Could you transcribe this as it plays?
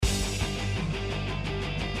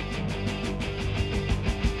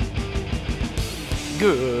Good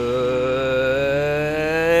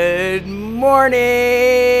morning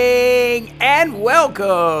and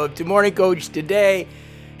welcome to Morning Coach Today.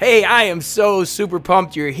 Hey, I am so super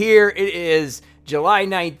pumped you're here. It is July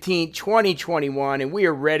 19th, 2021, and we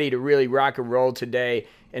are ready to really rock and roll today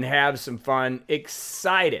and have some fun.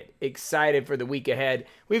 Excited for the week ahead.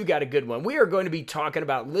 We've got a good one. We are going to be talking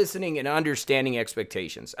about listening and understanding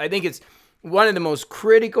expectations. I think it's one of the most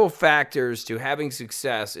critical factors to having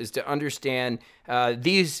success is to understand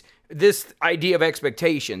this idea of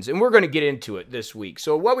expectations, and we're going to get into it this week.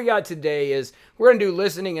 So what we got today is we're going to do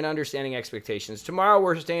listening and understanding expectations. Tomorrow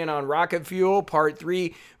we're staying on rocket fuel, part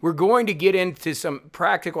 3. We're going to get into some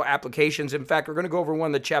practical applications. In fact, we're going to go over one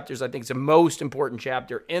of the chapters I think is the most important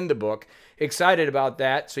chapter in the book. Excited about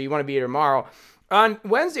that, so you want to be here tomorrow. On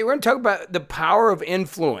Wednesday, we're going to talk about the power of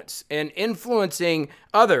influence and influencing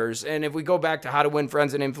others. And if we go back to how to win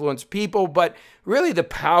friends and influence people, but really the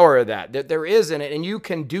power of that there is in it, and you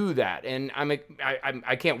can do that. And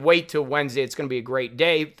I can't wait till Wednesday. It's going to be a great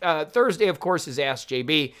day. Thursday, of course, is Ask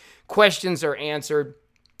JB. Questions are answered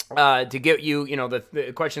to get you,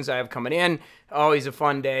 the questions I have coming in. Always a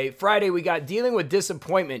fun day. Friday, we got dealing with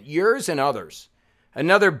disappointment, yours and others.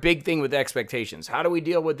 Another big thing with expectations. How do we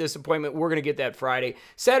deal with disappointment? We're going to get that Friday.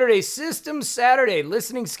 Saturday, Systems Saturday,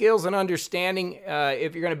 listening skills and understanding.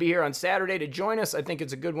 If you're going to be here on Saturday to join us, I think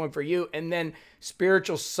it's a good one for you. And then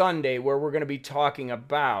Spiritual Sunday, where we're going to be talking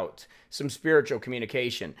about some spiritual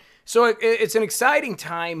communication. So it's an exciting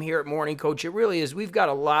time here at Morning Coach. It really is. We've got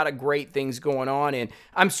a lot of great things going on, and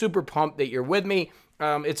I'm super pumped that you're with me.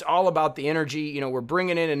 It's all about the energy. We're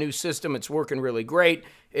bringing in a new system. It's working really great.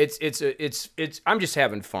 I'm just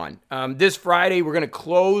having fun. This Friday, we're going to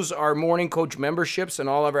close our Morning Coach memberships and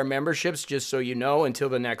all of our memberships, just so you know, until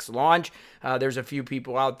the next launch. There's a few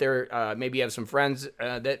people out there, maybe you have some friends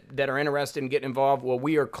that are interested in getting involved. Well,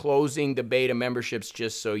 we are closing the beta memberships,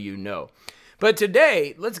 just so you know. But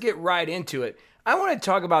today, let's get right into it. I want to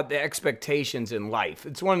talk about the expectations in life.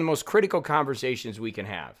 It's one of the most critical conversations we can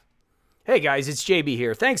have. Hey guys, it's JB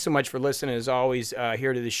here. Thanks so much for listening as always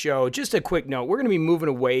here to the show. Just a quick note, we're going to be moving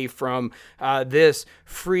away from this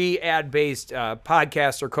free ad-based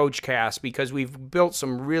podcast or CoachCast because we've built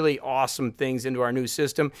some really awesome things into our new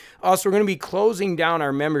system. Also, we're going to be closing down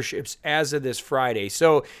our memberships as of this Friday.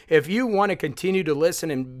 So if you want to continue to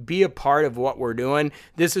listen and be a part of what we're doing,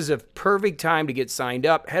 this is a perfect time to get signed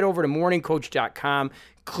up. Head over to morningcoach.com.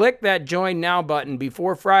 Click that Join Now button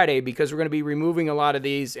before Friday because we're going to be removing a lot of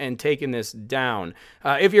these and taking this down.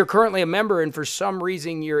 If you're currently a member and for some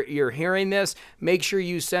reason you're hearing this, make sure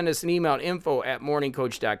you send us an email at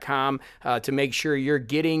info@morningcoach.com to make sure you're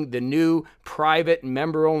getting the new private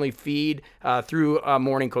member-only feed through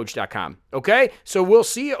morningcoach.com. Okay? So we'll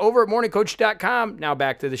see you over at morningcoach.com. Now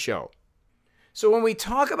back to the show. So when we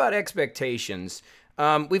talk about expectations,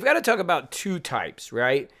 we've got to talk about two types,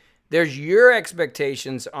 right? There's your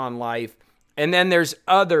expectations on life, and then there's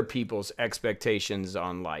other people's expectations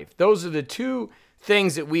on life. Those are the two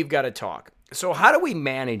things that we've got to talk. So how do we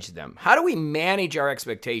manage them? How do we manage our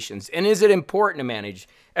expectations? And is it important to manage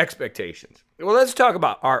expectations? Well, let's talk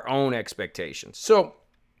about our own expectations. So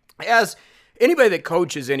as anybody that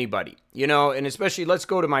coaches anybody, and especially let's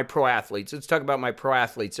go to my pro athletes. Let's talk about my pro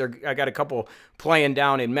athletes. I got a couple playing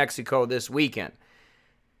down in Mexico this weekend.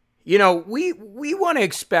 We want to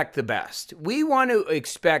expect the best. We want to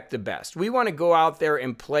expect the best. We want to go out there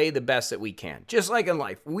and play the best that we can. Just like in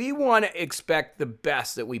life, we want to expect the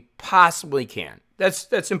best that we possibly can.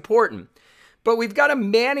 That's important. But we've got to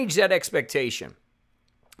manage that expectation.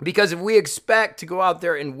 Because if we expect to go out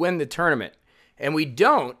there and win the tournament and we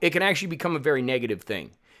don't, it can actually become a very negative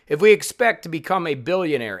thing. If we expect to become a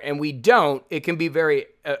billionaire and we don't, it can be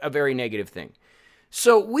a very negative thing.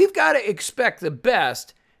 So we've got to expect the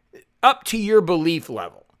best up to your belief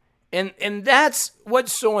level. And that's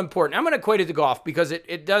what's so important. I'm going to equate it to golf because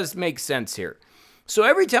it does make sense here. So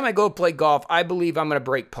every time I go play golf, I believe I'm going to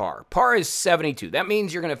break par. Par is 72. That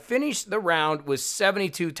means you're going to finish the round with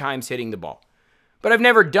 72 times hitting the ball. But I've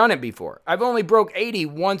never done it before. I've only broke 80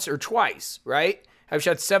 once or twice, right? I've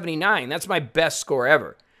shot 79. That's my best score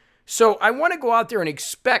ever. So I want to go out there and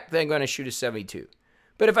expect that I'm going to shoot a 72.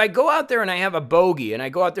 But if I go out there and I have a bogey and I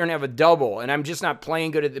go out there and have a double and I'm just not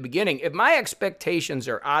playing good at the beginning, if my expectations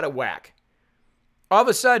are out of whack, all of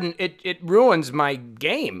a sudden it ruins my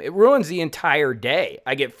game. It ruins the entire day.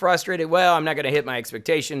 I get frustrated. Well, I'm not going to hit my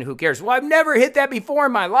expectation. Who cares? Well, I've never hit that before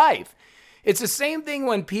in my life. It's the same thing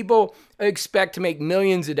when people expect to make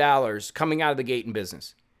millions of dollars coming out of the gate in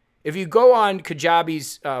business. If you go on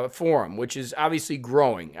Kajabi's forum, which is obviously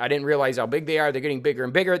growing, I didn't realize how big they are. They're getting bigger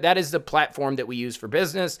and bigger. That is the platform that we use for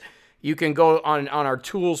business. you can go on our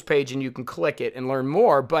tools page and you can click it and learn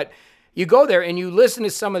more. But you go there and you listen to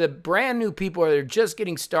some of the brand new people that are just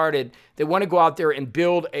getting started that want to go out there and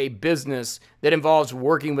build a business that involves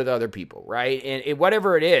working with other people, right? And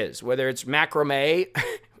whatever it is, whether it's macrame,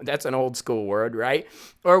 that's an old school word, right?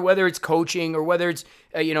 Or whether it's coaching or whether it's,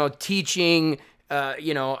 teaching,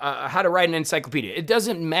 how to write an encyclopedia. It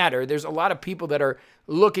doesn't matter. There's a lot of people that are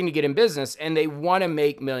looking to get in business and they want to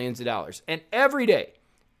make millions of dollars. And every day,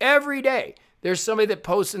 there's somebody that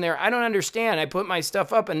posts in there, I don't understand. I put my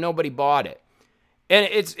stuff up and nobody bought it. And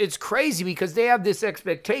it's crazy because they have this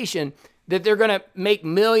expectation that they're going to make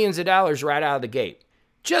millions of dollars right out of the gate.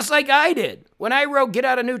 Just like I did. When I wrote Get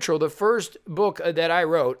Out of Neutral, the first book that I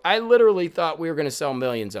wrote, I literally thought we were going to sell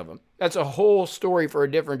millions of them. That's a whole story for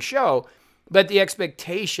a different show, but the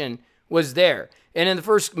expectation was there. And in the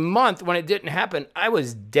first month when it didn't happen, I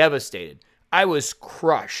was devastated. I was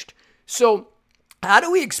crushed. So how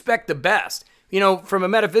do we expect the best? From a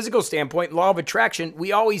metaphysical standpoint, law of attraction,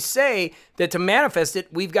 we always say that to manifest it,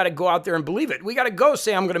 we've got to go out there and believe it. We got to go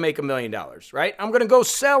say, I'm going to make $1 million, right? I'm going to go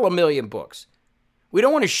sell 1 million books. We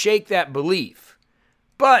don't want to shake that belief,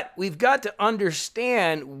 but we've got to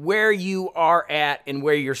understand where you are at and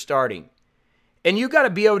where you're starting. And you got to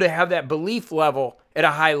be able to have that belief level at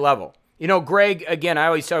a high level. Greg, again, I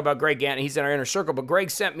always talk about Greg Gantt. He's in our inner circle, but Greg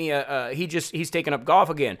sent me he's taken up golf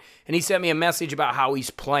again. And he sent me a message about how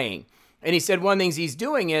he's playing. And he said one of the things he's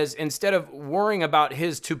doing is instead of worrying about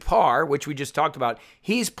his to par, which we just talked about,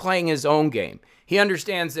 he's playing his own game. He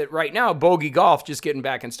understands that right now, bogey golf, just getting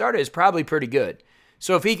back and started, is probably pretty good.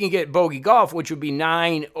 So if he can get bogey golf, which would be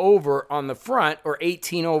 9 over on the front or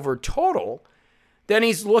 18 over total, then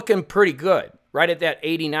he's looking pretty good, right at that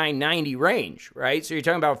 89, 90 range, right? So you're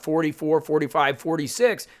talking about 44, 45,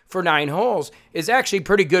 46 for 9 holes is actually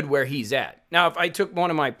pretty good where he's at. Now, if I took one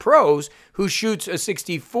of my pros who shoots a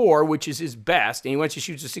 64, which is his best, and he went to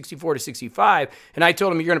shoot a 64 to 65, and I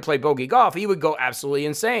told him, you're going to play bogey golf, he would go absolutely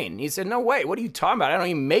insane. He said, no way, what are you talking about? I don't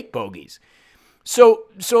even make bogeys. So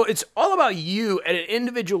it's all about you at an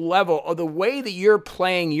individual level of the way that you're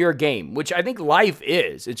playing your game, which I think life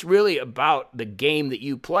is. It's really about the game that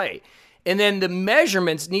you play. And then the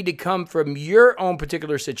measurements need to come from your own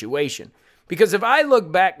particular situation. Because if I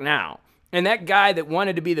look back now, and that guy that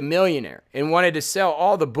wanted to be the millionaire and wanted to sell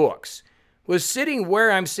all the books was sitting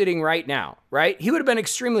where I'm sitting right now, right? He would have been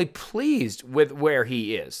extremely pleased with where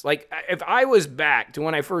he is. Like if I was back to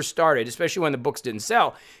when I first started, especially when the books didn't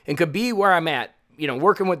sell, and could be where I'm at,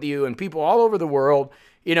 working with you and people all over the world,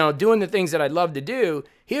 doing the things that I'd love to do,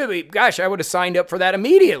 he would be, gosh, I would have signed up for that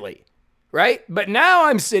immediately, right? But now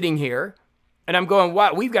I'm sitting here and I'm going,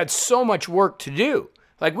 wow, we've got so much work to do.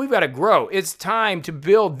 Like we've got to grow. It's time to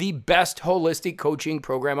build the best holistic coaching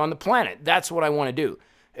program on the planet. That's what I want to do,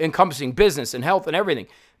 encompassing business and health and everything.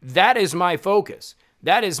 That is my focus.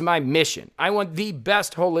 That is my mission. I want the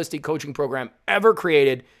best holistic coaching program ever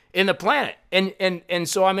created in the planet. And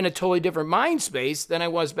so I'm in a totally different mind space than I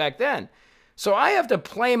was back then. So I have to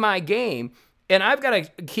play my game and I've got to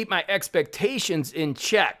keep my expectations in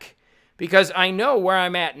check because I know where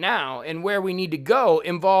I'm at now and where we need to go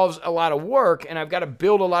involves a lot of work and I've got to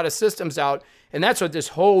build a lot of systems out. And that's what this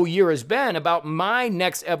whole year has been about my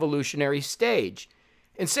next evolutionary stage.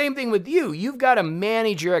 And same thing with you. You've got to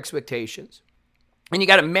manage your expectations. And you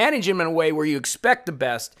got to manage them in a way where you expect the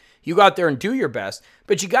best. You go out there and do your best,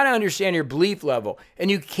 but you got to understand your belief level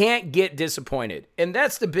and you can't get disappointed. And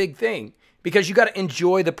that's the big thing because you got to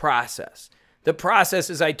enjoy the process. The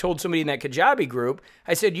process, as I told somebody in that Kajabi group,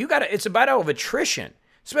 I said, it's a battle of attrition,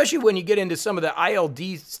 especially when you get into some of the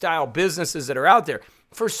ILD style businesses that are out there.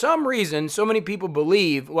 For some reason, so many people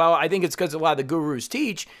believe, well, I think it's because a lot of the gurus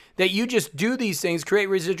teach that you just do these things, create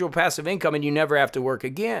residual passive income, and you never have to work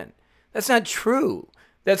again. That's not true.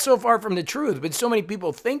 That's so far from the truth. But so many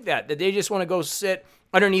people think that they just want to go sit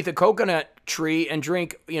underneath a coconut tree and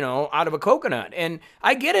drink, out of a coconut. And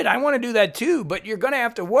I get it. I want to do that too, but you're going to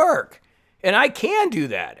have to work. And I can do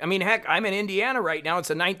that. I mean, heck, I'm in Indiana right now. It's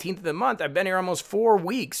the 19th of the month. I've been here almost 4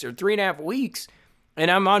 weeks or 3.5 weeks. And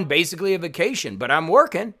I'm on basically a vacation, but I'm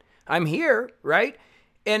working. I'm here, right?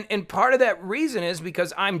 And part of that reason is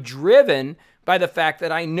because I'm driven by the fact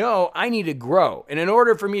that I know I need to grow. And in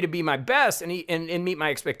order for me to be my best and meet my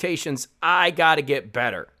expectations, I got to get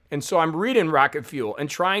better. And so I'm reading Rocket Fuel and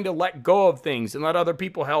trying to let go of things and let other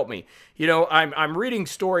people help me. I'm reading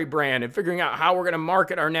Story Brand and figuring out how we're going to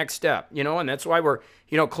market our next step, and that's why we're,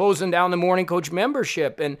 closing down the Morning Coach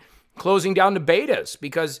membership and closing down the betas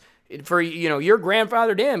because for, you're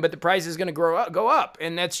grandfathered in, but the price is going to go up.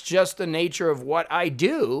 And that's just the nature of what I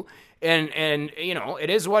do. And it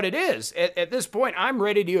is what it is. At this point, I'm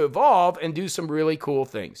ready to evolve and do some really cool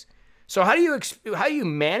things. So how do you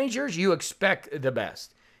manage yours? You expect the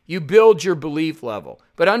best. You build your belief level,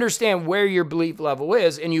 but understand where your belief level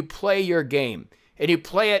is, and you play your game, and you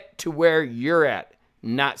play it to where you're at,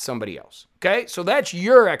 not somebody else. Okay? So that's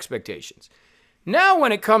your expectations. Now,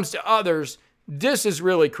 when it comes to others, this is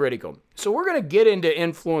really critical. So we're going to get into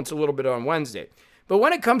influence a little bit on Wednesday. But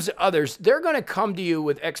when it comes to others, they're going to come to you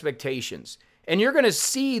with expectations. And you're going to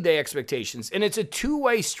see the expectations. And it's a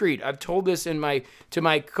two-way street. I've told this to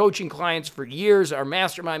my coaching clients for years, our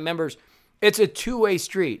mastermind members. It's a two-way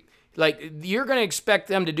street. Like, you're going to expect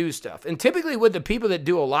them to do stuff. And typically with the people that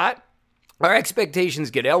do a lot, our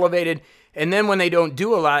expectations get elevated. And then when they don't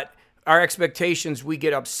do a lot, our expectations, we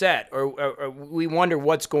get upset or we wonder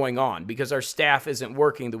what's going on because our staff isn't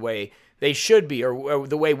working the way they should be or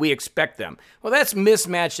the way we expect them. Well, that's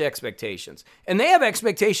mismatched expectations. And they have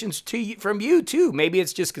expectations from you too. Maybe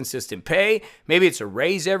it's just consistent pay. Maybe it's a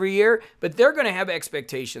raise every year, but they're going to have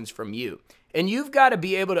expectations from you. And you've got to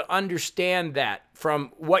be able to understand that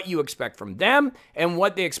from what you expect from them and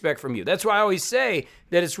what they expect from you. That's why I always say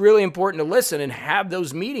that it's really important to listen and have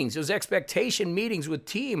those meetings. Those expectation meetings with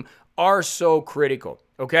team are so critical,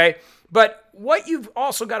 okay? But what you've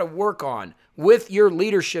also got to work on with your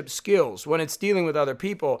leadership skills when it's dealing with other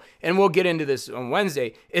people, and we'll get into this on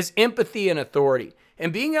Wednesday, is empathy and authority.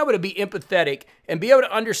 And being able to be empathetic and be able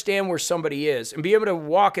to understand where somebody is and be able to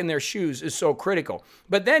walk in their shoes is so critical.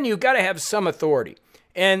 But then you've got to have some authority.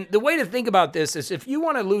 And the way to think about this is if you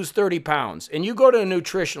want to lose 30 pounds and you go to a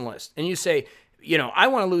nutritionalist and you say, I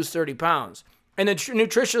want to lose 30 pounds. And the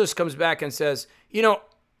nutritionalist comes back and says,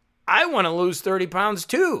 I want to lose 30 pounds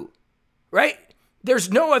too, right?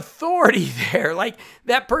 There's no authority there. Like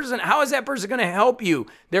that person, how is that person going to help you?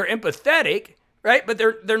 They're empathetic, right? But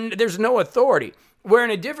there's no authority. Where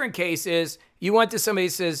in a different case is you went to somebody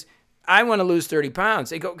who says, I want to lose 30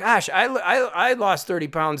 pounds. They go, gosh, I lost 30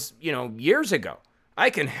 pounds, years ago.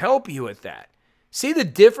 I can help you with that. See the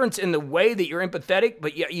difference in the way that you're empathetic,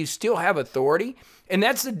 but yet you still have authority? And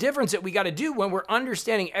that's the difference that we got to do when we're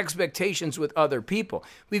understanding expectations with other people.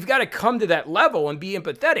 We've got to come to that level and be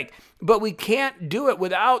empathetic, but we can't do it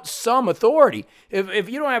without some authority. If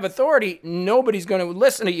you don't have authority, nobody's going to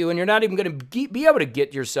listen to you, and you're not even going to be able to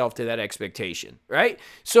get yourself to that expectation, right?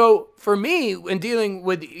 So for me, in dealing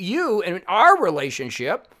with you and our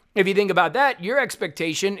relationship, if you think about that, your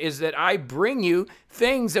expectation is that I bring you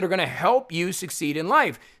things that are going to help you succeed in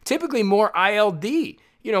life. Typically more ILD.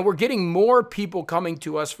 We're getting more people coming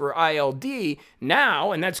to us for ILD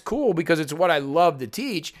now, and that's cool because it's what I love to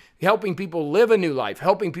teach, helping people live a new life,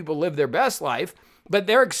 helping people live their best life, but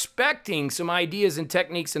they're expecting some ideas and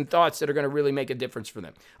techniques and thoughts that are going to really make a difference for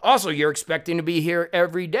them. Also, you're expecting to be here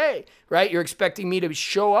every day, right? You're expecting me to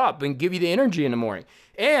show up and give you the energy in the morning.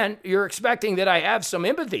 And you're expecting that I have some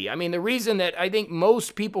empathy. I mean, the reason that I think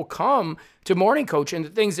most people come to Morning Coach and the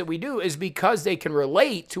things that we do is because they can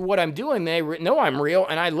relate to what I'm doing. They know I'm real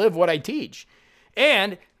and I live what I teach.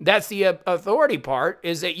 And that's the authority part,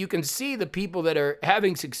 is that you can see the people that are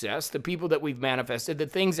having success, the people that we've manifested, the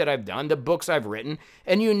things that I've done, the books I've written,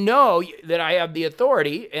 and you know that I have the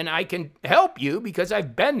authority and I can help you because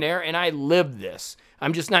I've been there and I live this.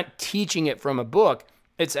 I'm just not teaching it from a book.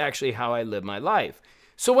 It's actually how I live my life.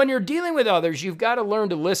 So when you're dealing with others, you've got to learn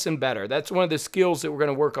to listen better. That's one of the skills that we're going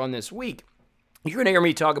to work on this week. You're going to hear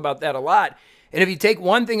me talk about that a lot. And if you take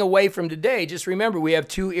one thing away from today, just remember we have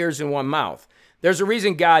 2 ears and 1 mouth. There's a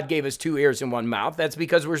reason God gave us 2 ears and 1 mouth. That's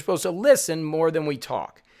because we're supposed to listen more than we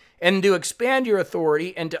talk. And to expand your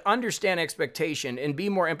authority and to understand expectation and be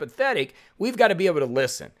more empathetic, we've got to be able to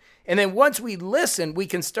listen. And then once we listen, we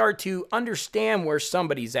can start to understand where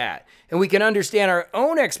somebody's at. And we can understand our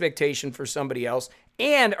own expectation for somebody else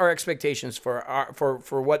and our expectations for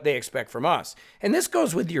what they expect from us. And this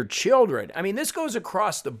goes with your children. I mean, this goes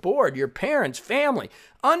across the board, your parents, family.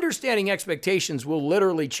 Understanding expectations will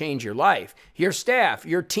literally change your life, your staff,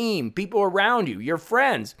 your team, people around you, your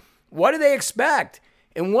friends. What do they expect?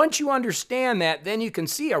 And once you understand that, then you can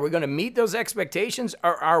see, are we going to meet those expectations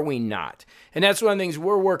or are we not? And that's one of the things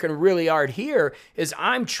we're working really hard here is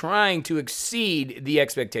I'm trying to exceed the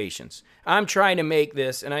expectations. I'm trying to make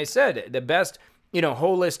this, and I said, the best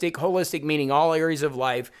holistic meaning all areas of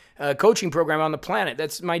life, coaching program on the planet.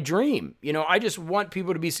 That's my dream. I just want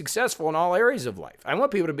people to be successful in all areas of life. I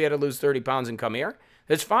want people to be able to lose 30 pounds and come here.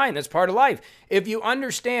 That's fine. That's part of life. If you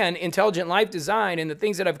understand intelligent life design and the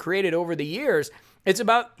things that I've created over the years, it's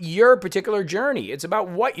about your particular journey. It's about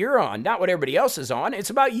what you're on, not what everybody else is on. It's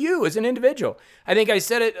about you as an individual. I think I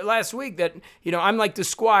said it last week that, I'm like the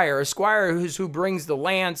squire, a squire who brings the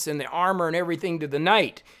lance and the armor and everything to the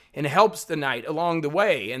knight. and helps the knight along the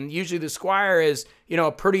way. And usually the squire is,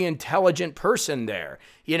 a pretty intelligent person there,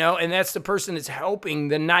 and that's the person that's helping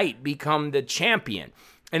the knight become the champion.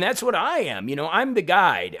 And that's what I am. I'm the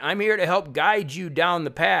guide. I'm here to help guide you down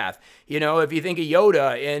the path. If you think of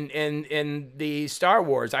Yoda in the Star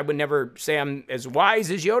Wars, I would never say I'm as wise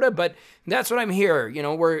as Yoda, but that's what I'm here.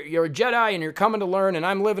 You're a Jedi and you're coming to learn, and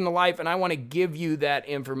I'm living the life, and I want to give you that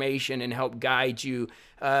information and help guide you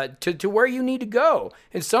to where you need to go.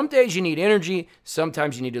 And some days you need energy.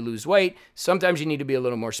 Sometimes you need to lose weight. Sometimes you need to be a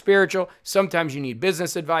little more spiritual. Sometimes you need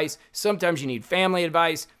business advice. Sometimes you need family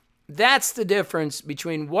advice. That's the difference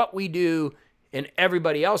between what we do and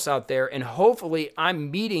everybody else out there, and hopefully I'm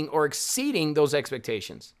meeting or exceeding those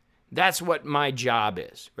expectations. That's what my job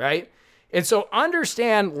is, right? And so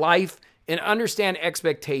understand life and understand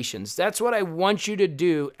expectations. That's what I want you to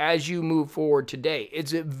do as you move forward today.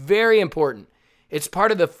 It's very important. It's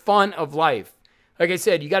part of the fun of life. Like I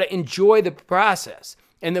said, you got to enjoy the process.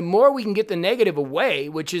 And the more we can get the negative away,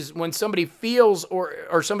 which is when somebody feels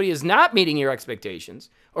or somebody is not meeting your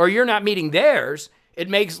expectations or you're not meeting theirs, it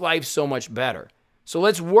makes life so much better. So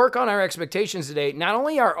let's work on our expectations today, not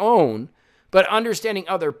only our own, but understanding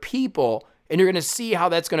other people. And you're going to see how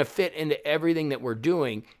that's going to fit into everything that we're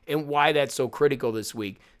doing and why that's so critical this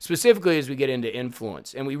week, specifically as we get into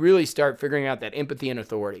influence and we really start figuring out that empathy and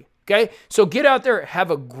authority. Okay, so get out there,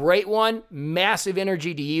 have a great one. Massive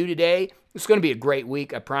energy to you today. It's going to be a great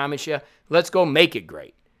week, I promise you. Let's go make it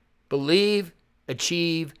great. Believe,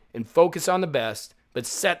 achieve, and focus on the best, but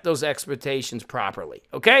set those expectations properly.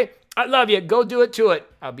 Okay, I love you. Go do it to it.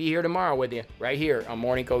 I'll be here tomorrow with you right here on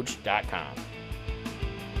morningcoach.com.